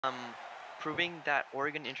Um, proving that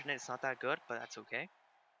Oregon internet is not that good, but that's okay.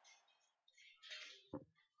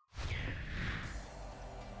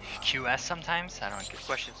 QS sometimes? I don't get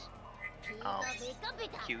Questions. Oh.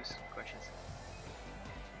 Q's. Questions.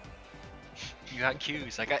 You got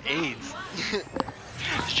Q's, I got AIDS.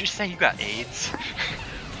 Did you say you got AIDS?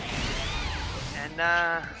 And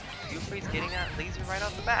Bufree's getting that laser right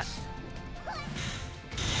off the bat.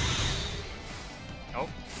 Oh.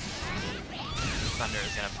 Thunder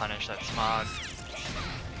is gonna punish that smog.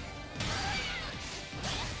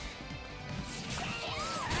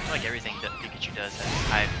 I feel like everything that Pikachu does has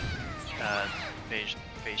high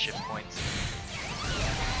phase shift points.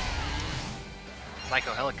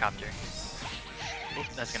 Psycho Helicopter. Oop,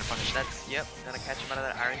 that's gonna punish that. Yep, gonna catch him out of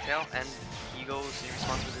that Iron Tail, and he goes in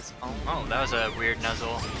response with his own. Oh, that was a weird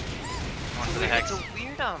nuzzle. Going for the hex. It's a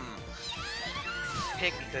weird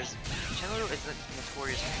pick because Chandelure is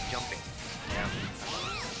notorious for jumping. Yeah.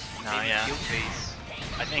 No, Maybe yeah. field phase.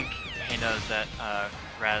 I think he knows that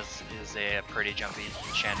Raz is a pretty jumpy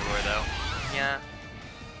Chandelure though. Yeah.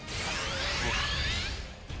 Oof.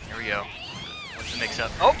 Here we go. What's the mix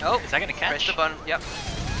up? Oh, is that gonna catch? Press the button. Yep.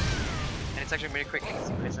 And it's actually really quick because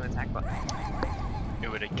he pressed an attack button. It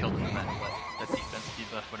would have killed him no matter what. That defense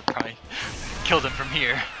debuff would have probably killed him from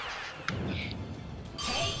here.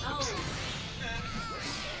 Oops.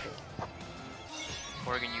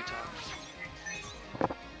 Oregon, Utah.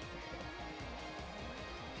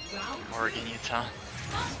 Oregon, Utah.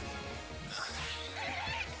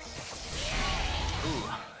 Ooh,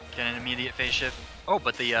 get an immediate phase shift. Oh,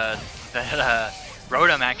 but the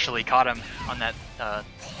Rotom actually caught him on that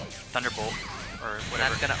Thunderbolt or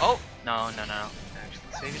whatever. That's gonna. Oh. No.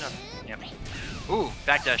 Actually, saving up. Yep. Ooh,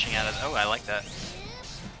 backdashing out of. Oh, I like that.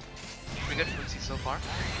 Pretty good Footsie so far.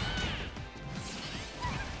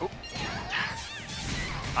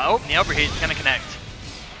 Oh, the overheat's gonna connect.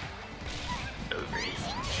 Overheat.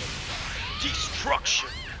 Destruction.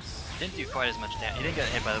 Didn't do quite as much damage. He didn't get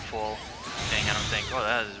hit by the full thing, I don't think. Oh,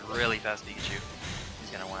 that is really fast Pikachu. He's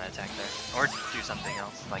gonna want to attack there. Or do something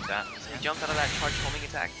else like that. So he jumped out of that charge homing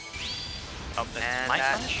attack. Oh, that's And might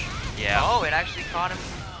that, punish? Yeah. Oh, it actually caught him.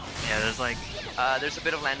 Yeah, there's like... there's a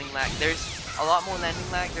bit of landing lag. There's a lot more landing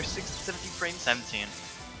lag. There's 17 frames 17.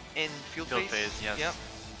 in field Phase, yes. Yep.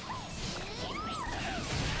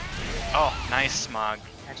 Oh, nice smog.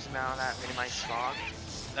 Catches him out of that minimized fog.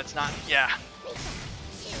 That's not... Yeah.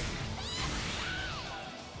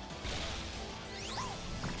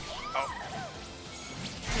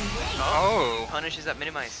 Oh. Punishes that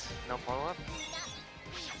minimize. No follow up.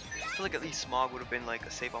 I feel like at least Smog would have been like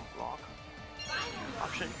a save on block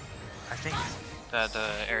option. I think that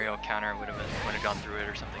aerial counter would have gone through it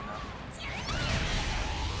or something though.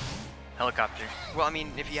 Helicopter. Well, I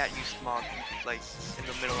mean, if he had used Smog like in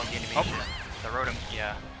the middle of the animation. Oh, the Rotom.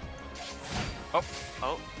 Yeah. Oh.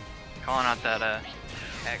 Oh. Calling out that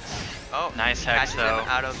Hex. Oh. Nice hex catches though. him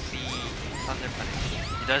out of the Thunder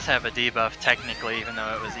Punish. He does have a debuff technically, even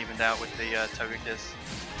though it was evened out with the Togekiss.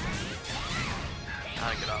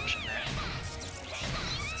 Not a good option there.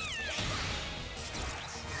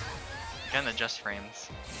 Again, the just frames.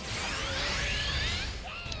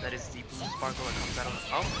 That is the blue sparkle that comes out of.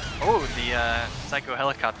 Oh, the Psycho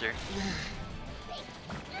Helicopter.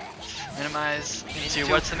 Minimize into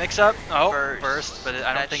what's the mix up? Oh, burst, but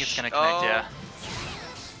I don't think it's gonna connect. Yeah.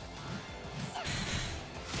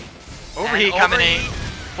 Overheat coming in.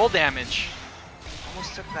 Full damage.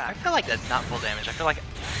 Almost took that. I feel like that's not full damage. I feel like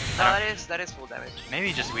no, that is full damage.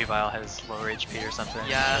 Maybe just Weavile has lower HP or something.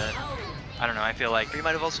 Yeah. I don't know. I feel like you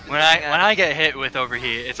might have also been when I get hit with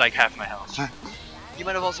overheat, it's like half my health. You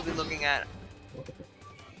might have also been looking at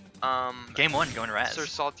Game 1 going to Raz. Sir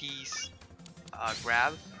Salty's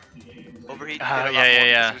grab. Overheat.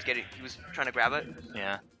 Yeah. He was trying to grab it.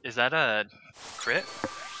 Yeah. Is that a crit?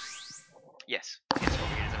 Yes. Yes,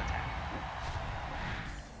 overheat is an attack.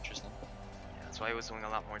 Interesting. Yeah, that's why he was doing a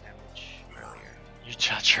lot more damage earlier.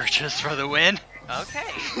 Utah Churches for the win.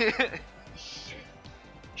 Okay.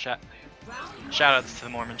 Shout outs to the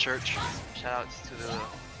Mormon Church. Shout outs to the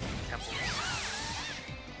temples.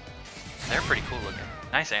 They're pretty cool looking.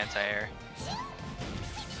 Nice anti-air.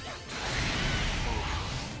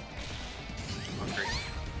 Hungry.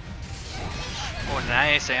 Oh,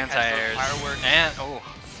 nice anti-airs. And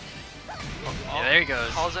yeah, there he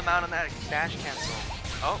goes. Calls him out on that dash cancel.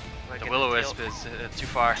 Oh, the Will-O-Wisp is too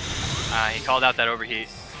far. He called out that overheat.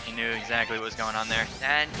 He knew exactly what was going on there.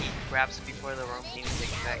 And he grabs him before the roam can even take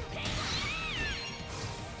effect.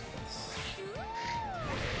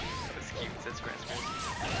 That's cute. That's great.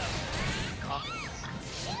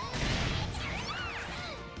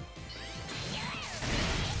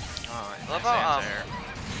 Oh, I love nice how anti-air.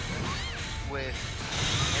 with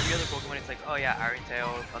every other Pokemon, it's like, oh yeah, Iron Tail,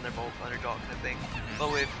 Thunderbolt, Thunderdog kind of thing.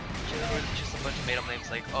 But with Chandelure, it's just a bunch of made-up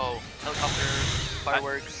names like, oh, helicopter,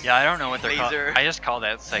 fireworks. Yeah, I don't know what they're called. Laser. I just call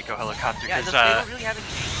that Psycho Helicopter Yeah, because they don't really have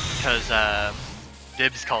any names.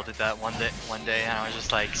 Dibs called it that one day, and I was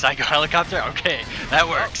just like, Psycho Helicopter? Okay, that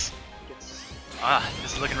works.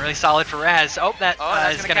 This is looking really solid for Raz. Oh, that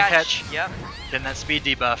is gonna catch. Yep. Getting that speed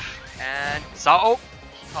debuff. And Oh!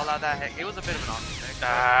 call out that heck. It was a bit of an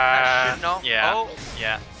option. No. Yeah. Oh.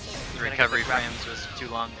 Yeah. The recovery frames was too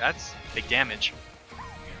long. That's big damage.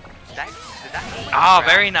 Did that Oh,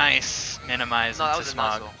 very nice. Minimize no, that into was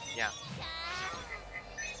Smog. a nuzzle. Yeah.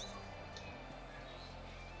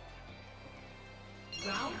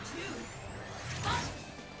 Round 2.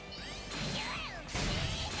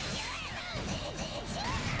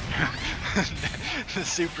 The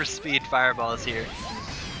super speed fireball is here.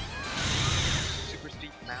 Super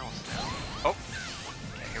speed mouse now. Oh.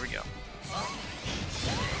 Okay, here we go. Oh.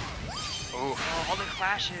 Oh, all the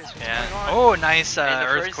clashes. What's Yeah. going on? Oh, nice And the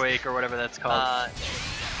first, earthquake or whatever that's called.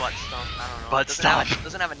 Butt stomp. I don't know. Butt stomp.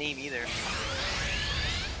 Doesn't have a name either.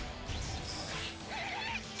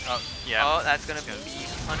 Oh, yeah. Oh, that's gonna be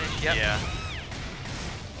punished. Yep. Yeah.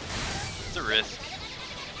 It's a risk.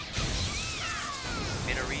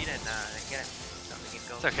 Made a read and get something and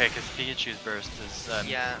go. It's okay because Pikachu's burst is.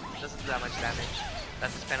 Yeah, doesn't do that much damage.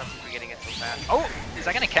 That's his penalty for getting it so fast. Oh, is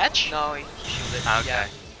that gonna catch? No, he shielded. Okay. Yeah.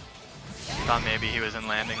 Thought maybe he was in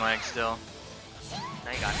landing leg still.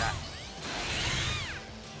 Now you got that.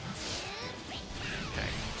 Okay.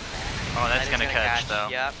 Oh, that's That is gonna catch though.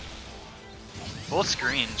 Yep. Full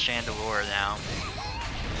screen Chandelure now.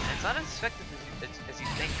 It's not as effective as you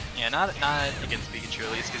think. Yeah, not against Pikachu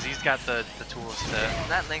at least because he's got the tools to.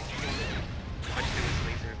 That length pretty much do his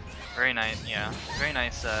laser. Very nice. Yeah. Very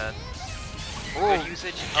nice. Good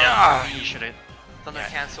usage. Yeah. He should have. Thunder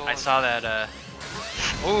cancel. I saw that.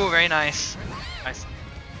 Oh, very nice.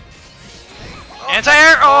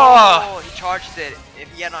 Anti-air! Oh! He charged it.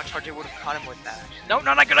 If he had not charged it, would have caught him with that. Nope,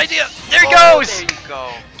 not a good idea. There he goes! There you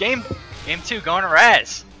go. Game 2 going to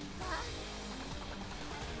Raz.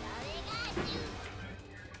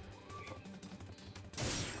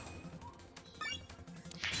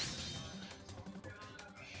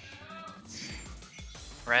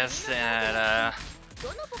 Raz at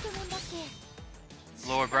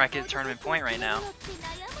lower bracket tournament point right now.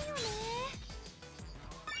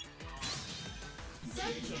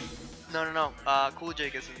 No.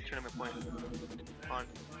 CoolJake is in the tournament point. On.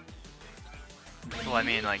 Well, I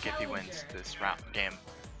mean, like if he wins this round game.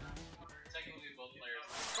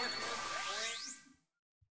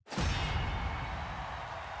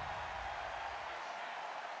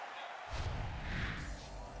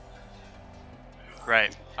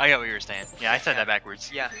 Right. I get what you were saying. Yeah, I said that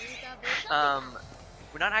backwards. Yeah.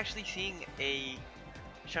 We're not actually seeing a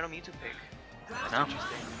Shadow Mewtwo pick. No.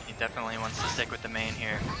 He definitely wants to stick with the main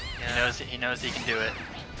here. Yeah. He knows he can do it.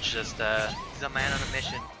 It's just He's a man on a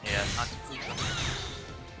mission. Yes. Not to prove something.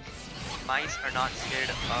 Mice are not scared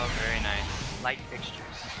of very nice. light fixtures.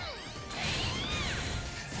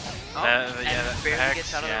 Oh, yeah, that barely Hex,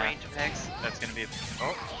 gets out of the yeah. range of Hex. That's gonna be.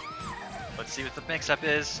 Oh. Let's see what the mix-up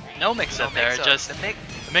is. No mix-up No there. mix-up. Just the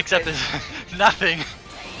mix-up is nothing.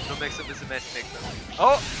 No mix-up is the best mix-up.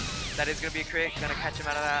 Oh. That is gonna be a crit. Gonna catch him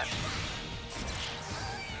out of that.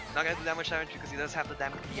 Not gonna do that much damage because he does have the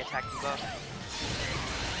damage the attack debuff.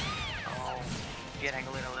 Oh, get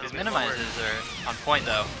angled in a little His bit minimizes forward. are on point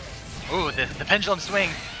though. Ooh, the pendulum swing.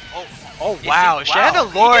 Oh, Oh Is wow, it- wow,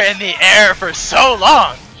 Chandelure in the air for so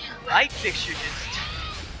long. light fixture just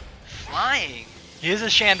flying. He is a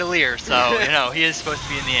chandelier, so you know he is supposed to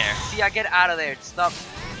be in the air. See, I get out of there. Stop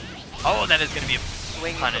Oh, that is gonna be a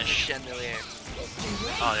swinging punish. from the chandelier.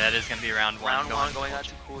 Oh, that is gonna be round one. Round one going out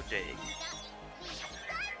to CoolJake.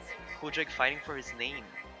 CoolJake fighting for his name.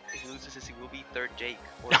 If he loses this, he will be third Jake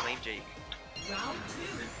or lame Jake. Round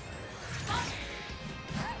 2.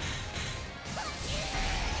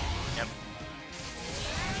 Yep.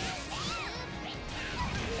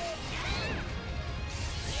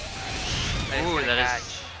 Ooh, gonna that catch.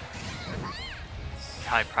 is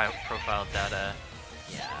high profile that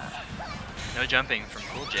Yeah. no jumping from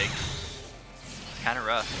CoolJake. It's kind of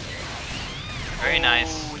rough. Very nice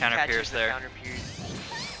Oh, he counter catches pierce the there. Counter pierce.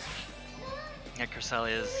 Yeah,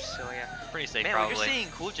 Cresselia is So yeah. pretty safe Man, probably. we're seeing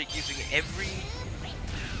CoolJake using every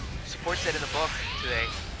support set in the book today.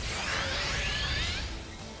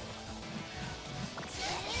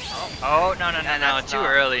 Oh no And no, that's too not-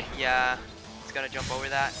 early. Yeah. He's gonna jump over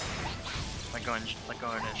that. Like going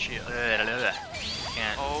to shield.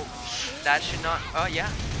 Can't. Oh, that should not. Oh yeah.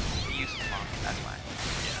 He used Smog. That's why.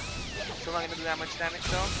 Still not gonna do that much damage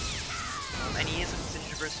though. And he is a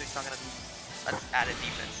Cinder Burst, so he's not gonna be. That's added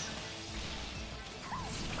defense.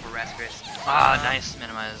 For Razgriz. Ah, nice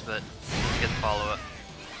minimize, but get the follow up.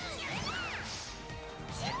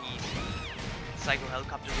 And he's Psycho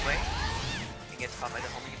Helicopters away. He gets caught by the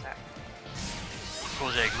homing attack.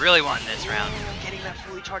 CoolJake really won this round. Ooh, getting that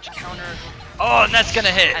fully charged counter. Oh, and that's gonna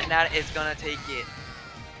hit. And that is gonna take it.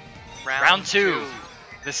 Round two.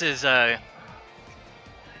 This is round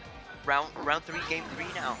 3, game 3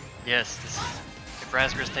 now. yes. If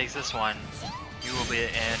Razgriz takes this one, you will be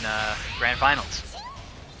in grand finals.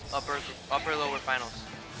 Upper lower finals.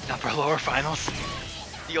 Upper lower finals.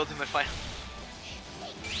 The ultimate final.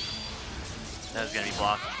 That was gonna be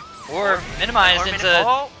blocked. Or minimized into.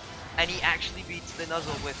 Oh, and he actually beats the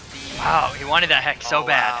Nuzzle with the. Wow, he wanted that hex so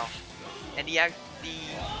bad. Wow. And the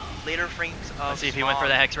later frames of. Let's see if he went for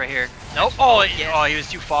the Smog. hex right here. Nope. Oh, yes. oh, he was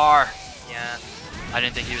too far. Yeah. I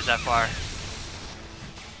didn't think he was that far.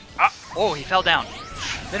 Ah, oh, he fell down.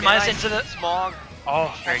 Minimize Nice. into the. Smog.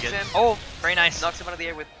 Oh, very Catches good. him. Oh, very nice. Knocks him out of the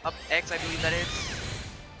air with up X, I believe that is.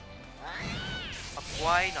 Up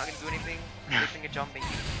Y, not gonna do anything. Missing a jump, maybe.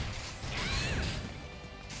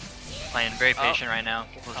 Playing very patient right now.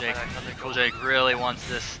 CoolJake. CoolJake really wants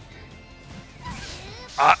this.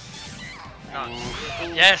 Ah.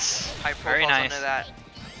 Ooh. Yes. High Very profiles nice. under that.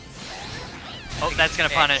 Oh, that's gonna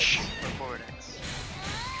X. punish. Or forward X.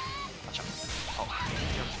 Watch out. Oh,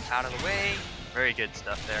 Jumps out of the way. very good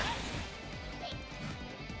stuff there.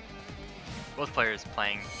 Both players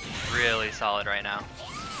playing really solid right now.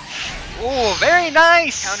 Oh, very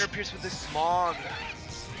nice. Counter pierce with the Smog.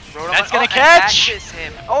 That's gonna and catch. catches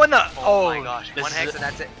him. Oh, and the. Oh, my gosh. this One is hex a- and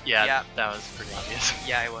that's it. Yeah, that was pretty obvious.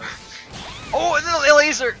 Yeah, it was. Oh, and then the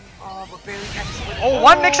laser. Oh, but barely catches him with it. Oh,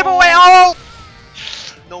 one mix-up away. Oh.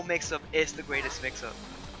 No mix-up is the greatest mix-up.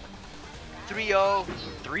 3-0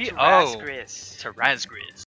 3-0 to Razgriz. to Razgriz.